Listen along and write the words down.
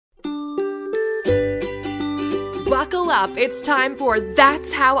Buckle up, it's time for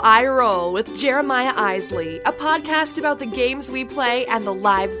That's How I Roll with Jeremiah Isley, a podcast about the games we play and the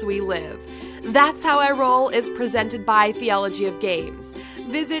lives we live. That's How I Roll is presented by Theology of Games.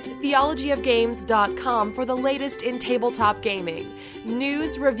 Visit theologyofgames.com for the latest in tabletop gaming,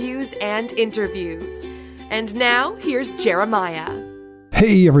 news, reviews, and interviews. And now, here's Jeremiah.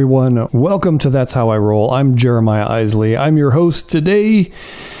 Hey everyone, welcome to That's How I Roll. I'm Jeremiah Isley. I'm your host today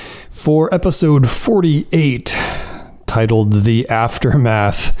for episode 48, titled The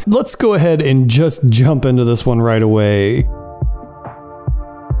Aftermath. Let's go ahead and just jump into this one right away.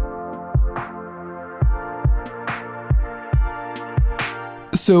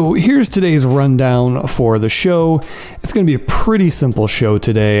 So here's today's rundown for the show. It's going to be a pretty simple show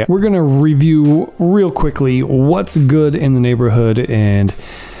today. We're going to review real quickly what's good in the neighborhood and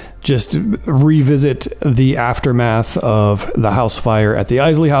just revisit the aftermath of the house fire at the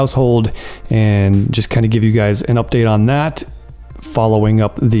Isley household and just kind of give you guys an update on that, following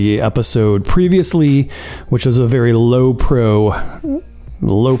up the episode previously, which was a very low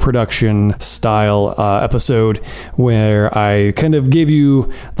production style episode where I kind of gave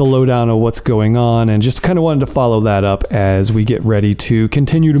you the lowdown of what's going on and just kind of wanted to follow that up as we get ready to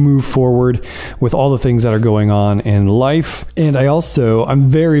continue to move forward with all the things that are going on in life. And I'm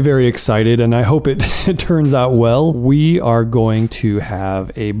very, very excited, and I hope it turns out well. We are going to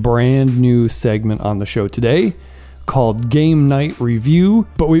have a brand new segment on the show today called Game Night Review.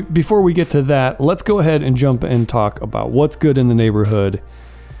 But before we get to that, let's go ahead and jump and talk about what's good in the neighborhood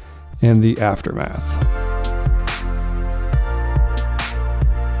and the aftermath.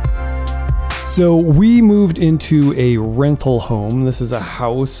 So we moved into a rental home. This is a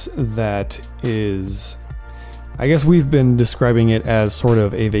house that is, I guess we've been describing it as sort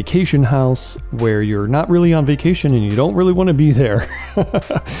of a vacation house where you're not really on vacation and you don't really want to be there.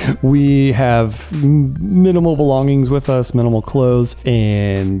 We have minimal belongings with us, minimal clothes,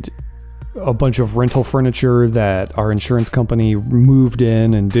 and a bunch of rental furniture that our insurance company moved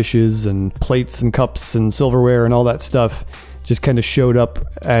in, and dishes and plates and cups and silverware and all that stuff just kind of showed up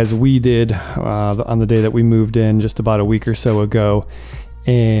as we did on the day that we moved in just about a week or so ago.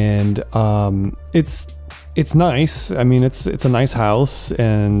 And it's nice. I mean, it's a nice house,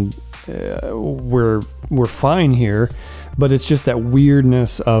 and we're fine here, but it's just that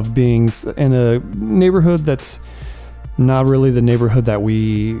weirdness of being in a neighborhood that's not really the neighborhood that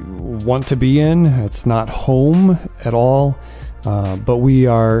we want to be in. It's not home at all, but we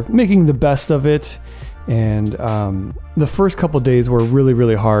are making the best of it. And the first couple of days were really,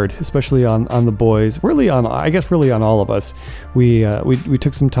 really hard, especially on the boys. Really on all of us. We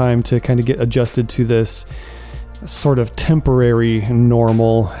took some time to kind of get adjusted to this sort of temporary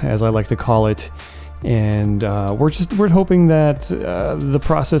normal, as I like to call it. And we're hoping that the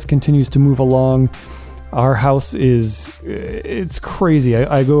process continues to move along. Our house it's crazy.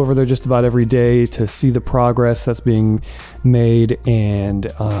 I go over there just about every day to see the progress that's being made, and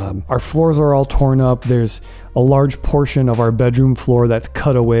our floors are all torn up. There's a large portion of our bedroom floor that's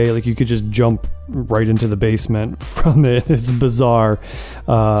cut away. Like you could just jump right into the basement from it. It's bizarre.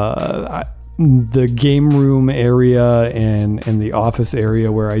 The game room area and the office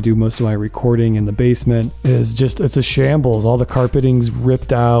area where I do most of my recording in the basement it's a shambles. All the carpeting's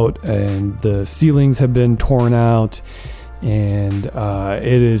ripped out and the ceilings have been torn out, and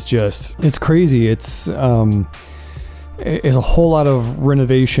it's crazy. It's a whole lot of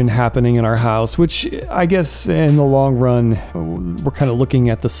renovation happening in our house, which I guess in the long run, we're kind of looking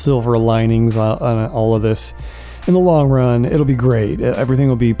at the silver linings on all of this. In the long run, it'll be great. Everything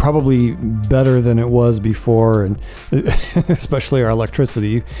will be probably better than it was before, and especially our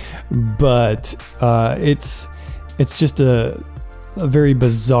electricity. But it's just a very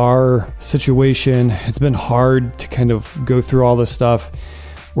bizarre situation. It's been hard to kind of go through all this stuff.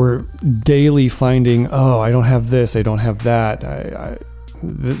 We're daily finding, I don't have this, I don't have that.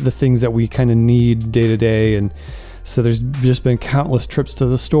 The things that we kind of need day to day, and so there's just been countless trips to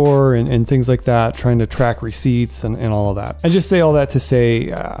the store and things like that, trying to track receipts and all of that. I just say all that to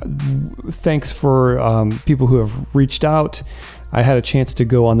say thanks for people who have reached out. I had a chance to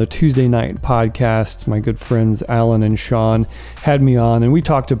go on the Tuesday night podcast. My good friends Alan and Sean had me on, and we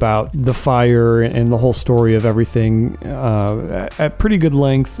talked about the fire and the whole story of everything at pretty good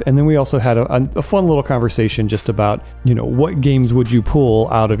length. And then we also had a fun little conversation just about, what games would you pull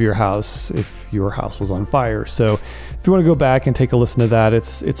out of your house if your house was on fire. So if you want to go back and take a listen to that,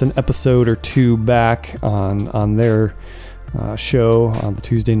 it's an episode or two back on their show on the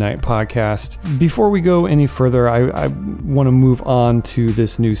Tuesday night podcast. Before we go any further, I want to move on to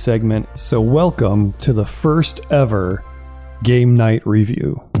this new segment. So welcome to the first ever Game Night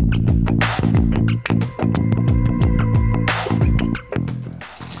Review.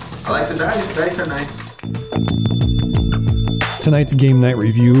 dice. Dice are nice. Tonight's game night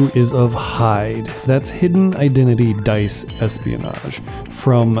review is of Hyde. That's Hidden Identity Dice Espionage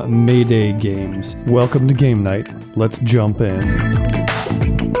from Mayday Games. Welcome to game night. Let's jump in. Did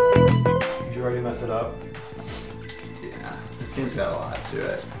you already mess it up? Yeah, this game's got a lot to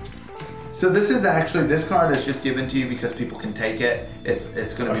it. So this card is just given to you because people can take it.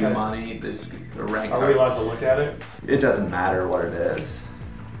 It's going to be money. This a rank card. Are we allowed to look at it? It doesn't matter what it is.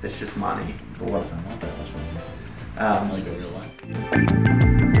 It's just money. But what if I want that much money? Like a real life.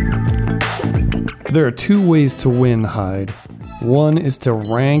 There are two ways to win, Hyde. One is to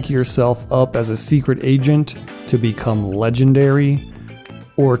rank yourself up as a secret agent to become legendary,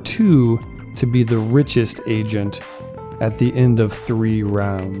 or two, to be the richest agent at the end of 3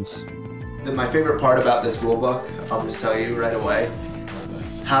 rounds. My favorite part about this rulebook, I'll just tell you right away,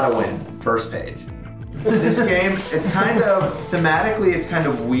 how to win, first page. This game, it's kind of, thematically, it's kind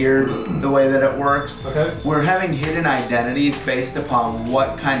of weird the way that it works. Okay. We're having hidden identities based upon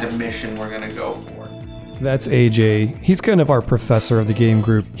what kind of mission we're going to go for. That's AJ. He's kind of our professor of the game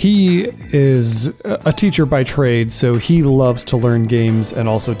group. He is a teacher by trade, so he loves to learn games and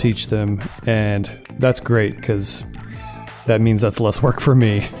also teach them, and that's great because that means that's less work for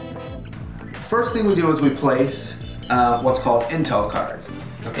me. First thing we do is we place what's called intel cards.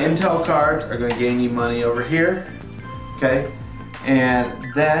 Intel cards are going to gain you money over here, okay?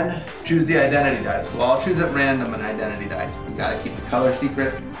 And then choose the identity dice. Well, I'll choose at random an identity dice. We've got to keep the color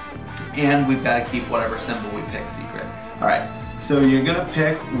secret, and we've got to keep whatever symbol we pick secret. All right, so you're going to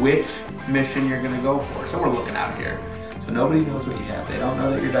pick which mission you're going to go for. So we're looking out here. So nobody knows what you have. They don't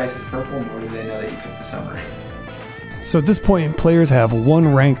know that your dice is purple, nor do they know that you picked the summary. So at this point, players have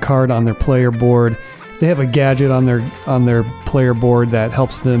 1 rank card on their player board. They have a gadget on their player board that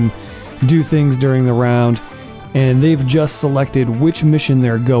helps them do things during the round, and they've just selected which mission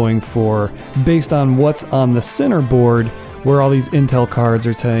they're going for based on what's on the center board, where all these intel cards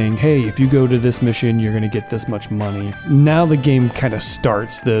are saying, hey, if you go to this mission, you're going to get this much money. Now the game kind of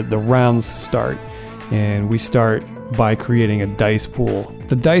starts, the rounds start, and we start by creating a dice pool.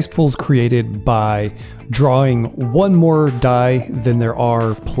 The dice pool is created by drawing 1 more die than there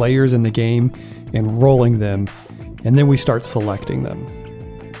are players in the game and rolling them, and then we start selecting them.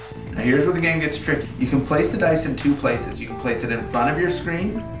 Now here's where the game gets tricky. You can place the dice in 2 places. You can place it in front of your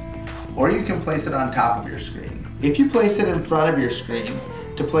screen, or you can place it on top of your screen. If you place it in front of your screen,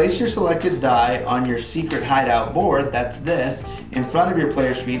 to place your selected die on your secret hideout board, that's this, in front of your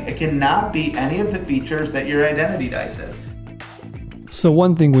player screen, it cannot be any of the features that your identity dice is. So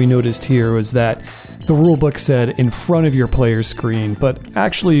one thing we noticed here was that the rulebook said in front of your player's screen, but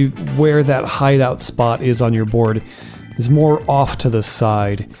actually where that hideout spot is on your board is more off to the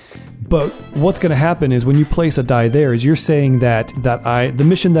side. But what's going to happen is when you place a die there is you're saying that the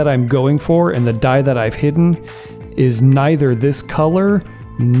mission that I'm going for and the die that I've hidden is neither this color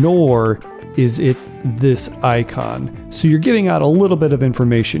nor is it this icon. So you're giving out a little bit of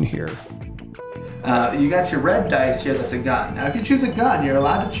information here. You got your red dice here that's a gun. Now if you choose a gun, you're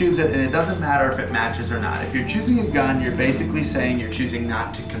allowed to choose it and it doesn't matter if it matches or not. If you're choosing a gun, you're basically saying you're choosing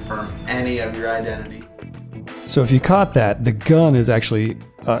not to confirm any of your identity. So if you caught that, the gun is actually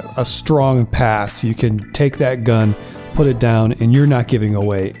a strong pass. You can take that gun, put it down, and you're not giving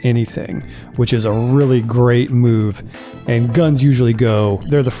away anything, which is a really great move. And guns usually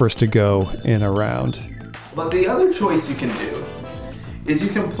they're the first to go in a round. But the other choice you can do is you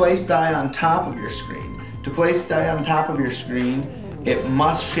can place die on top of your screen. To place die on top of your screen, it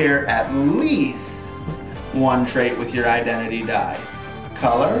must share at least 1 trait with your identity die.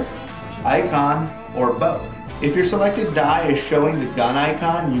 Color, icon, or both. If your selected die is showing the gun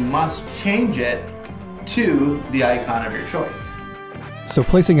icon, you must change it to the icon of your choice. So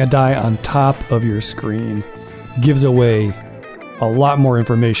placing a die on top of your screen gives away a lot more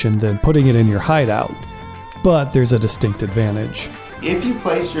information than putting it in your hideout, but there's a distinct advantage. If you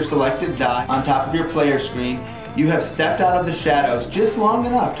place your selected die on top of your player screen, you have stepped out of the shadows just long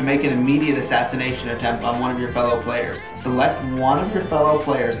enough to make an immediate assassination attempt on one of your fellow players. Select one of your fellow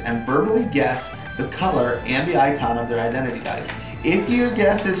players and verbally guess the color and the icon of their identity dice. If your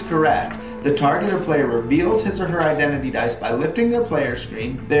guess is correct, the target or player reveals his or her identity dice by lifting their player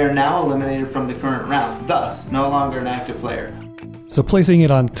screen. They are now eliminated from the current round, thus no longer an active player. So placing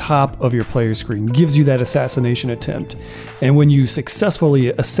it on top of your player screen gives you that assassination attempt. And when you successfully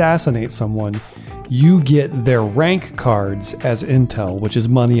assassinate someone, you get their rank cards as intel, which is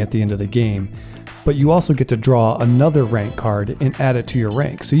money at the end of the game. But you also get to draw another rank card and add it to your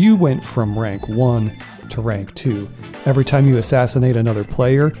rank. So you went from rank 1 to rank 2. Every time you assassinate another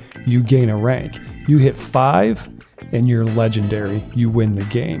player, you gain a rank. You hit 5 and you're legendary. You win the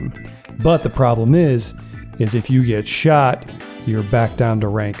game. But the problem is if you get shot, you're back down to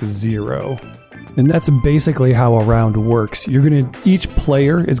rank 0. And that's basically how a round works. Each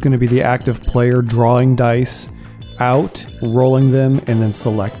player is going to be the active player drawing dice out, rolling them, and then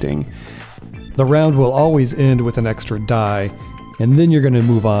selecting. The round will always end with an extra die, and then you're going to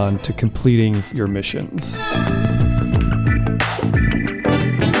move on to completing your missions.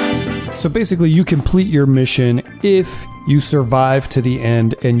 So basically, you complete your mission if you survive to the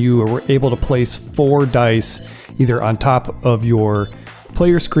end and you were able to place 4 dice either on top of your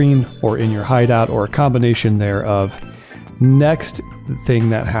player screen or in your hideout or a combination thereof. Next thing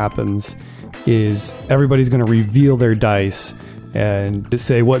that happens is everybody's going to reveal their dice and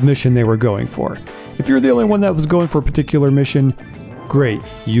say what mission they were going for. If you're the only one that was going for a particular mission, great,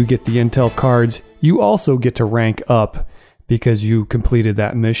 you get the intel cards. You also get to rank up because you completed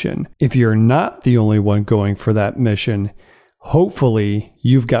that mission. If you're not the only one going for that mission, hopefully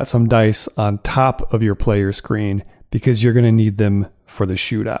you've got some dice on top of your player screen because you're going to need them for the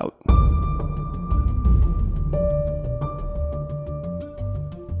shootout.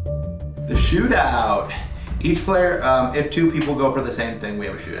 The shootout. Each player, if 2 people go for the same thing, we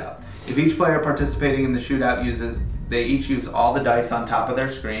have a shootout. If each player participating in the shootout they each use all the dice on top of their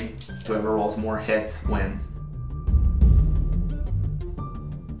screen. Whoever rolls more hits wins.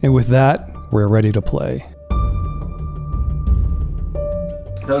 And with that, we're ready to play.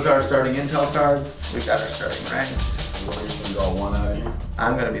 Those are our starting intel cards. We got our starting ranks. We got one out of here.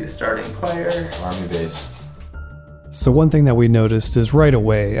 I'm going to be the starting player. Army base. So one thing that we noticed is right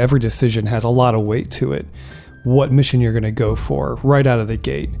away, every decision has a lot of weight to it. What mission you're going to go for right out of the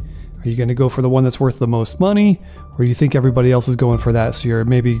gate. Are you going to go for the one that's worth the most money? Or you think everybody else is going for that, so you're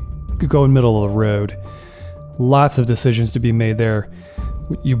maybe going middle of the road? Lots of decisions to be made there.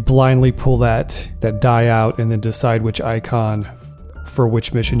 You blindly pull that die out and then decide which icon for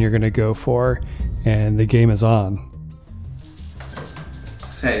which mission you're going to go for, and the game is on.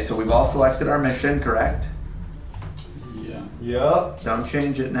 Okay, so we've all selected our mission, correct? Yeah. Yep. Don't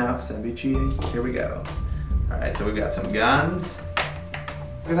change it now because that'd be cheating. Here we go. Alright, so we've got some guns.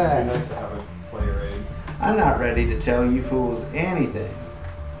 Look at that. Nice to have a player aid. I'm not ready to tell you fools anything.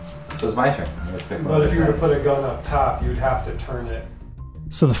 So it's my turn. But if you were to put a gun up top, you'd have to turn it.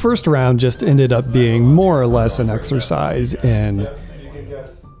 So the first round just ended up being more or less an exercise in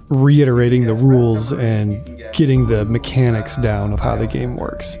reiterating the rules and getting the mechanics down of how the game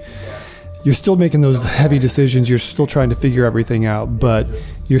works. You're still making those heavy decisions, you're still trying to figure everything out, but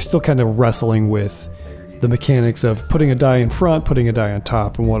you're still kind of wrestling with the mechanics of putting a die in front, putting a die on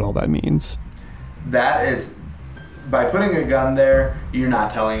top, and what all that means. That is, by putting a gun there, you're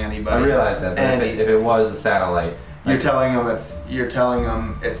not telling anybody. I realize that, but if it was a satellite, you're telling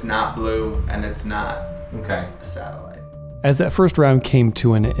them it's not blue and it's not okay. a satellite. As that first round came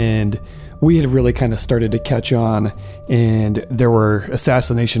to an end, we had really kind of started to catch on, and there were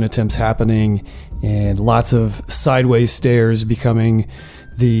assassination attempts happening and lots of sideways stares becoming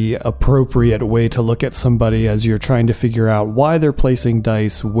the appropriate way to look at somebody as you're trying to figure out why they're placing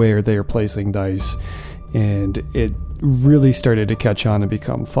dice, where they're placing dice, and it really started to catch on and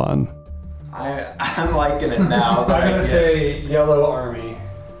become fun. I'm liking it now. I'm going to say Yellow Army.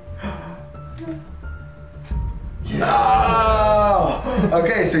 Oh!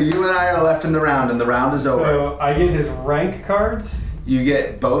 Okay, so you and I are left in the round, and the round is over. So I get his rank cards. You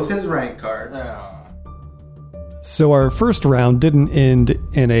get both his rank cards. So our first round didn't end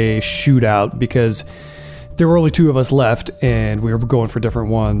in a shootout because there were only 2 of us left and we were going for different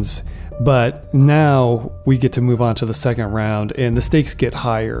ones. But now we get to move on to the second round and the stakes get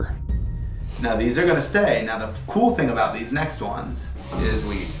higher. Now these are going to stay. Now the cool thing about these next ones is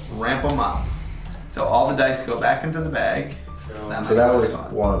we ramp them up. So all the dice go back into the bag. So that was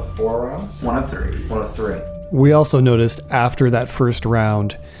one of 4 rounds? One of 3. One of 3. We also noticed after that first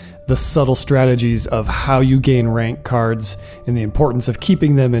round the subtle strategies of how you gain rank cards and the importance of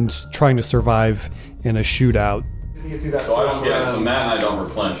keeping them and trying to survive in a shootout. So I don't get it. So Matt and I don't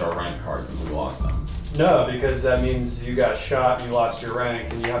replenish our rank cards since we lost them. No, because that means you got shot, you lost your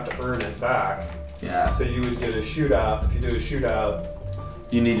rank, and you have to earn it back. Yeah. So you would get a shootout. If you do a shootout,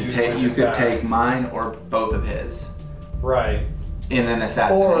 you need to take. You could take mine or both of his. Right. In an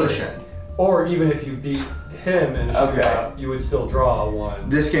assassination. Or even if you beat him in a shootout, you would still draw a 1.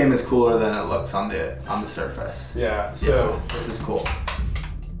 This game is cooler than it looks on the surface. Yeah. So this is cool.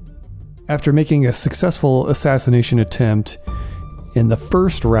 After making a successful assassination attempt in the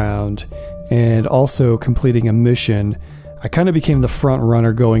first round and also completing a mission, I kind of became the front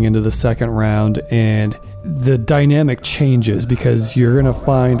runner going into the second round, and the dynamic changes because you're going to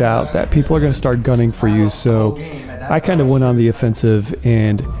find out that people are going to start gunning for you. So I kind of went on the offensive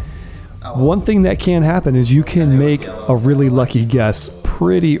and One thing that can happen is you can make a really lucky guess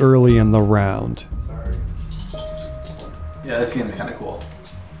pretty early in the round. Yeah, this game's kind of cool.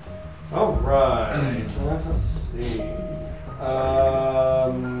 All right, let us see.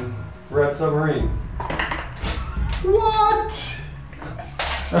 Red Submarine. What?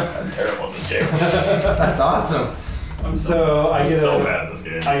 I'm terrible at this game. That's awesome. I'm So I'm so bad at this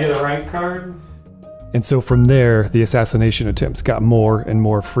game. I get a rank card. And so from there, the assassination attempts got more and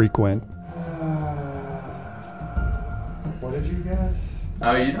more frequent. What did you guess?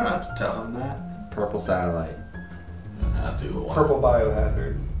 Oh, you don't have to tell him that. Purple satellite. You don't have to. One. Purple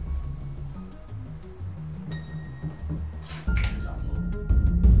biohazard.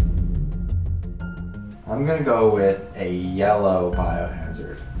 I'm gonna go with a yellow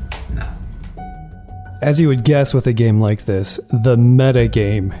biohazard. No. As you would guess with a game like this, the meta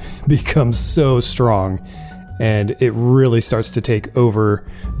game becomes so strong and it really starts to take over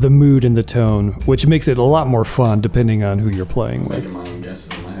the mood and the tone, which makes it a lot more fun depending on who you're playing I'm with. making my own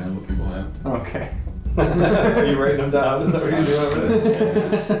guesses in my head what people have. Okay. Are you writing them down? Is that what you're doing over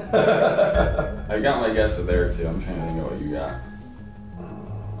there? I got my guess with Eric too. I'm trying to think of what you got.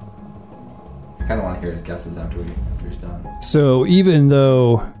 I kind of want to hear his guesses after he's done. So even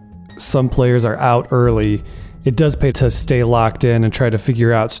though some players are out early, it does pay to stay locked in and try to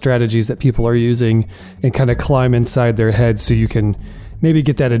figure out strategies that people are using and kind of climb inside their heads so you can maybe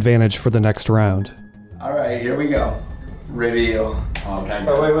get that advantage for the next round. All right, here we go. Reveal. Can I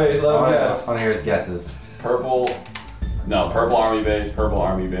go? wait, I want to hear his guesses. Purple army base,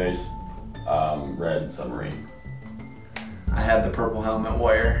 red submarine. I had the purple helmet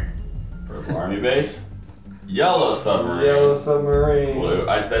warrior. Purple army base, yellow submarine. submarine. Blue.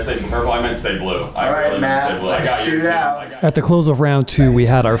 I say purple, I meant to say blue. I All right, really Matt, meant to say blue. I let's got you shoot too. out. I got At the close of round 2, we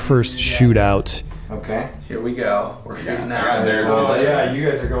had our first shootout. Okay. Here we go. We're shooting I out. got there too. Oh, yeah, you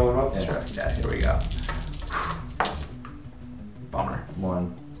guys are going up. Yeah, here we go. Bummer.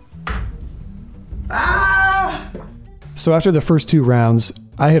 One. Ah! So after the first 2 rounds,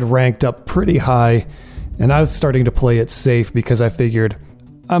 I had ranked up pretty high, and I was starting to play it safe because I figured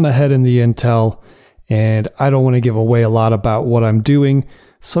I'm ahead in the intel, and I don't want to give away a lot about what I'm doing,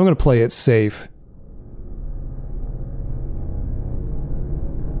 so I'm going to play it safe.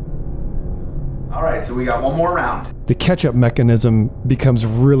 All right, so we got one more round. The catch-up mechanism becomes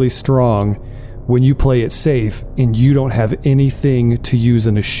really strong when you play it safe and you don't have anything to use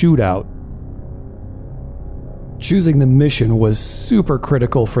in a shootout. Choosing the mission was super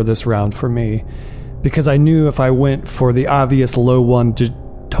critical for this round for me, because I knew if I went for the obvious low one to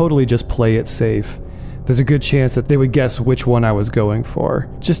totally just play it safe, there's a good chance that they would guess which one I was going for.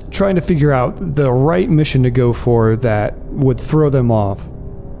 Just trying to figure out the right mission to go for that would throw them off.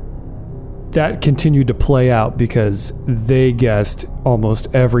 That continued to play out because they guessed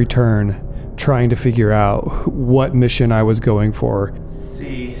almost every turn, trying to figure out what mission I was going for.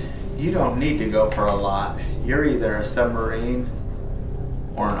 See, you don't need to go for a lot. You're either a submarine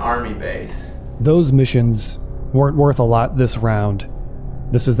or an army base. Those missions weren't worth a lot this round.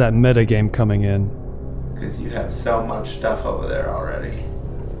 This is that meta game coming in. Because you have so much stuff over there already.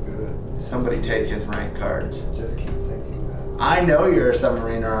 That's good. Somebody take his rank cards. Just keep thinking that. I know you're a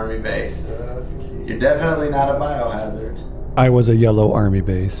submarine or army base. You're definitely not a biohazard. I was a yellow army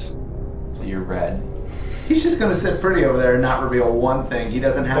base. So you're red. He's just gonna sit pretty over there and not reveal one thing. He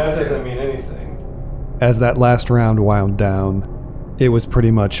doesn't have to. mean anything. As that last round wound down, it was pretty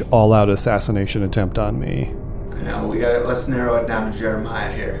much all-out assassination attempt on me. I know, let's narrow it down to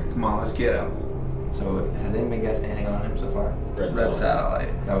Jeremiah here. Come on, let's get him. So has anybody guessed anything on him so far? Red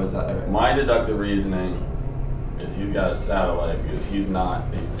satellite. That was My deductive reasoning is he's got a satellite because he's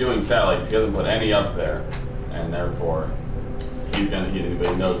doing satellites. He hasn't put any up there, and therefore he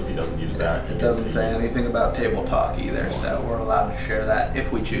knows if he doesn't use that. It doesn't say anything about table talk either, so we're allowed to share that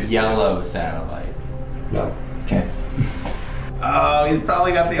if we choose. yellow satellite. No. Okay. Oh, he's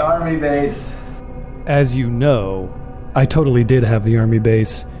probably got the army base. As you know, I totally did have the army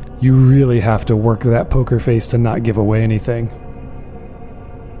base. You really have to work that poker face to not give away anything.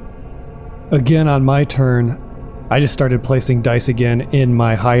 Again, on my turn, I just started placing dice again in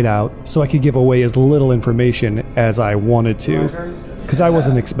my hideout so I could give away as little information as I wanted to, because I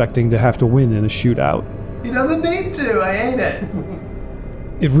wasn't expecting to have to win in a shootout. He doesn't need to. I hate it.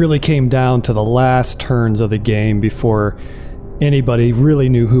 It really came down to the last turns of the game before anybody really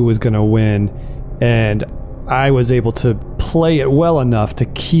knew who was going to win, and I was able to play it well enough to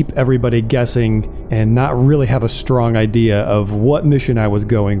keep everybody guessing and not really have a strong idea of what mission I was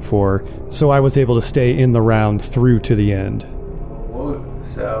going for, so I was able to stay in the round through to the end.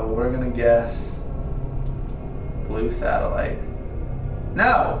 So we're gonna guess blue satellite.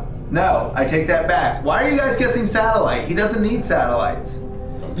 No, No, I take that back. Why are you guys guessing satellite? He doesn't need satellites.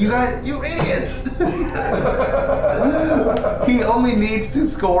 You guys, you idiots! He only needs to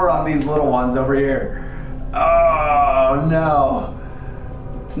score on these little ones over here. Oh, no.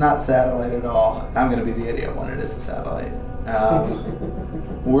 It's not satellite at all. I'm going to be the idiot when it is a satellite.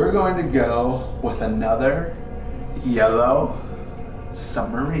 We're going to go with another yellow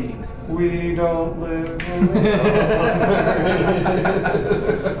submarine. We don't live in Did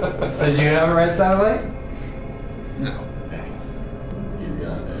you have a red satellite? No. He's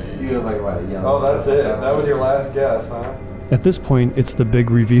got a. You have like what? Yellow. Oh, that's it. satellite. That was your last guess, huh? At this point, it's the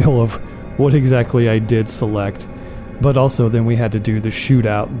big reveal of what exactly I did select. But also then we had to do the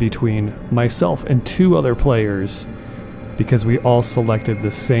shootout between myself and 2 other players because we all selected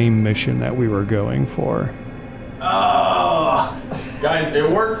the same mission that we were going for. Oh! Guys, it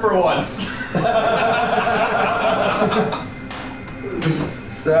worked for once.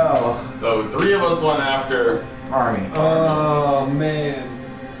 So 3 of us went after Army. Oh, man.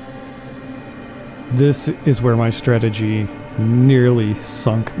 This is where my strategy nearly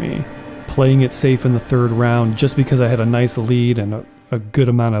sunk me. Playing it safe in the 3rd round just because I had a nice lead and a good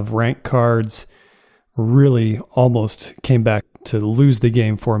amount of rank cards really almost came back to lose the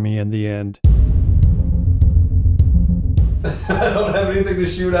game for me in the end. I don't have anything to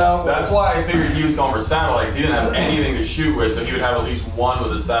shoot out. That's why I figured he was going for satellites. He didn't have anything to shoot with, so he would have at least one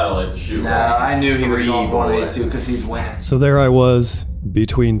with a satellite to shoot No, with. I knew he was 3 going for one of these 2 bullets. because he'd win. So there I was,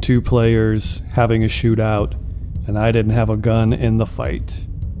 between 2 players, having a shootout, and I didn't have a gun in the fight.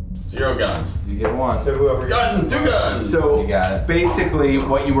 0 guns. You get 1. whoever Gun, 2 guns. So You got it. basically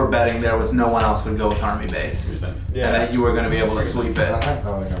what you were betting there was no one else would go with Army Base. These things. And that you were going to be able to sweep it.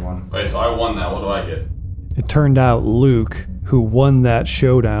 Oh, I got 1. Wait, so I won that. What do I get? It turned out Luke, who won that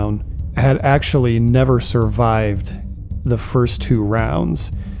showdown, had actually never survived the first 2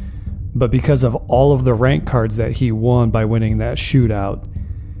 rounds. But because of all of the rank cards that he won by winning that shootout,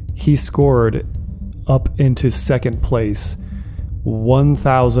 he scored up into 2nd place,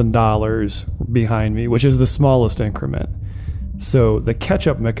 $1,000 behind me, which is the smallest increment. So the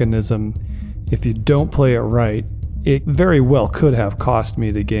catch-up mechanism, if you don't play it right, it very well could have cost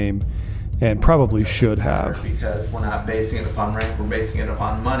me the game. And probably should have. Because we're not basing it upon rank, we're basing it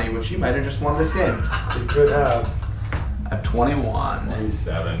upon money, which he might have just won this game. It could have. At 21.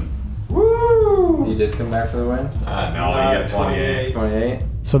 27. Woo! You did come back for the win? No, you got 28. 28?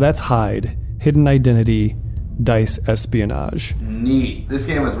 So that's Hyde, Hidden Identity, Dice Espionage. Neat. This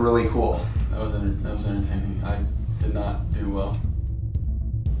game was really cool. That was entertaining. I did not do well.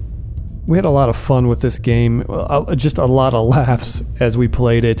 We had a lot of fun with this game, just a lot of laughs as we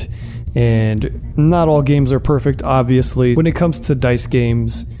played it. And not all games are perfect, obviously. When it comes to dice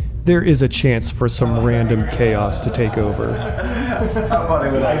games, there is a chance for some random chaos to take over. How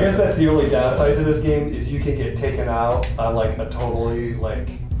funny was I that? guess that's the only downside to this game is you can get taken out on like a totally like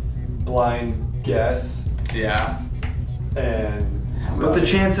blind guess, Yeah. and But the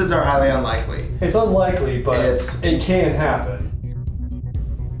chances are highly unlikely. it's unlikely, but It's- it can happen.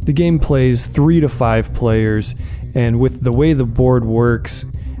 The game plays 3 to 5 players, and with the way the board works,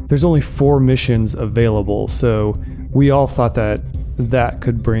 there's only 4 missions available, so we all thought that that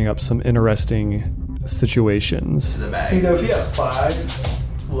could bring up some interesting situations. The bag. See, though, if you have 5,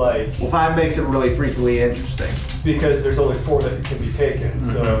 like Well, 5 makes it really freakily interesting. because there's only 4 that can be taken,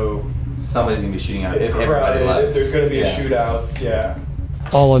 so Somebody's gonna be shooting out it's if everybody crowded. left. There's going to be Yeah. a shootout. Yeah.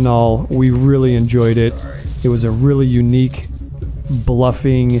 All in all, we really enjoyed it. It was a really unique,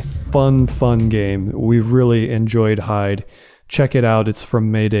 bluffing, fun game. We really enjoyed Hyde. Check it out. It's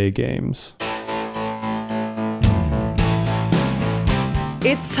from Mayday Games.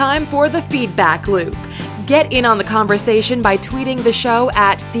 It's time for the feedback loop. Get in on the conversation by tweeting the show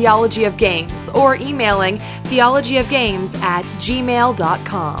at Theology of Games or emailing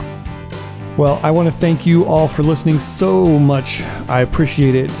theologyofgames@gmail.com. Well, I want to thank you all for listening so much. I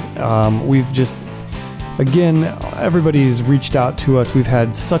appreciate it. We've just, again, everybody's reached out to us. We've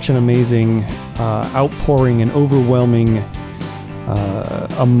had such an amazing outpouring and overwhelming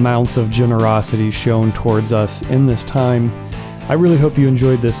amounts of generosity shown towards us in this time. I really hope you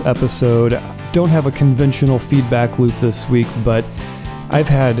enjoyed this episode. Don't have a conventional feedback loop this week, but I've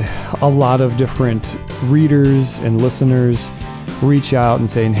had a lot of different readers and listeners reach out and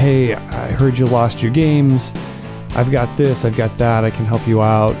saying, hey, I heard you lost your games. I've got this, I've got that, I can help you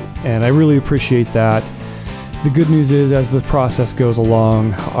out. And I really appreciate that. The good news is, as the process goes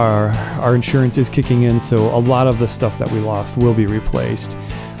along, our insurance is kicking in, so a lot of the stuff that we lost will be replaced.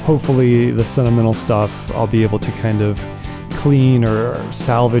 Hopefully the sentimental stuff I'll be able to kind of clean or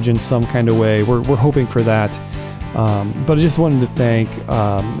salvage in some kind of way. We're hoping for that. But I just wanted to thank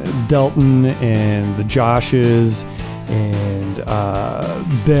Delton and the Joshes and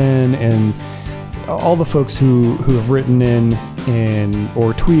Ben and all the folks who have written in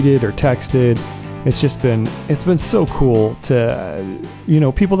or tweeted or texted. It's been so cool to,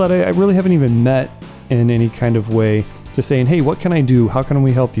 people that I really haven't even met in any kind of way, just saying, hey, what can I do? How can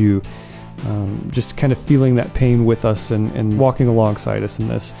we help you? Just kind of feeling that pain with us and walking alongside us in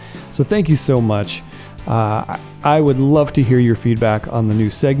this. So thank you so much. I would love to hear your feedback on the new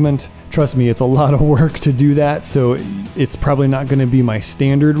segment. Trust me, it's a lot of work to do that, so it's probably not going to be my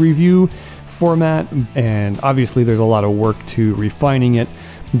standard review format, and obviously there's a lot of work to refining it,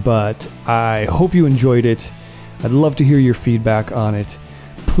 but I hope you enjoyed it. I'd love to hear your feedback on it.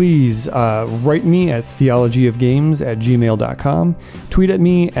 Please write me at theologyofgames@gmail.com. Tweet at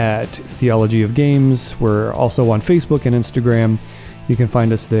me at theologyofgames. We're also on Facebook and Instagram. You can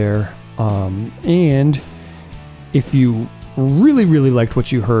find us there. And if you really, really liked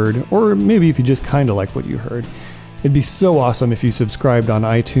what you heard, or maybe if you just kind of liked what you heard, it'd be so awesome if you subscribed on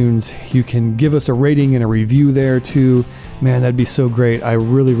iTunes. You can give us a rating and a review there too. Man, that'd be so great. I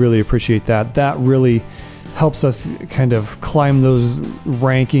really, really appreciate that. That really helps us kind of climb those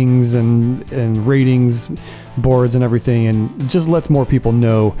rankings and ratings boards and everything, and just lets more people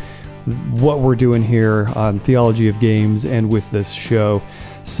know what we're doing here on Theology of Games and with this show.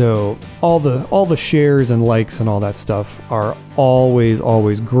 So all the shares and likes and all that stuff are always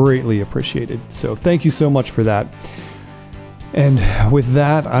greatly appreciated. So thank you so much for that. And with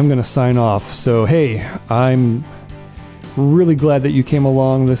that, I'm going to sign off. So hey, I'm really glad that you came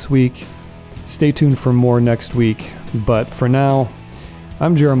along this week. Stay tuned for more next week. But for now,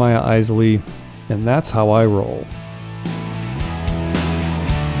 I'm Jeremiah Isley, and that's how I roll.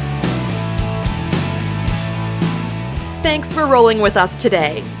 Thanks for rolling with us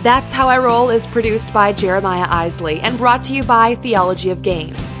today. That's How I Roll is produced by Jeremiah Isley and brought to you by Theology of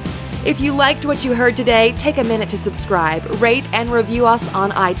Games. If you liked what you heard today, take a minute to subscribe, rate, and review us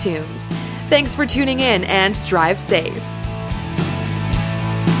on iTunes. Thanks for tuning in, and drive safe.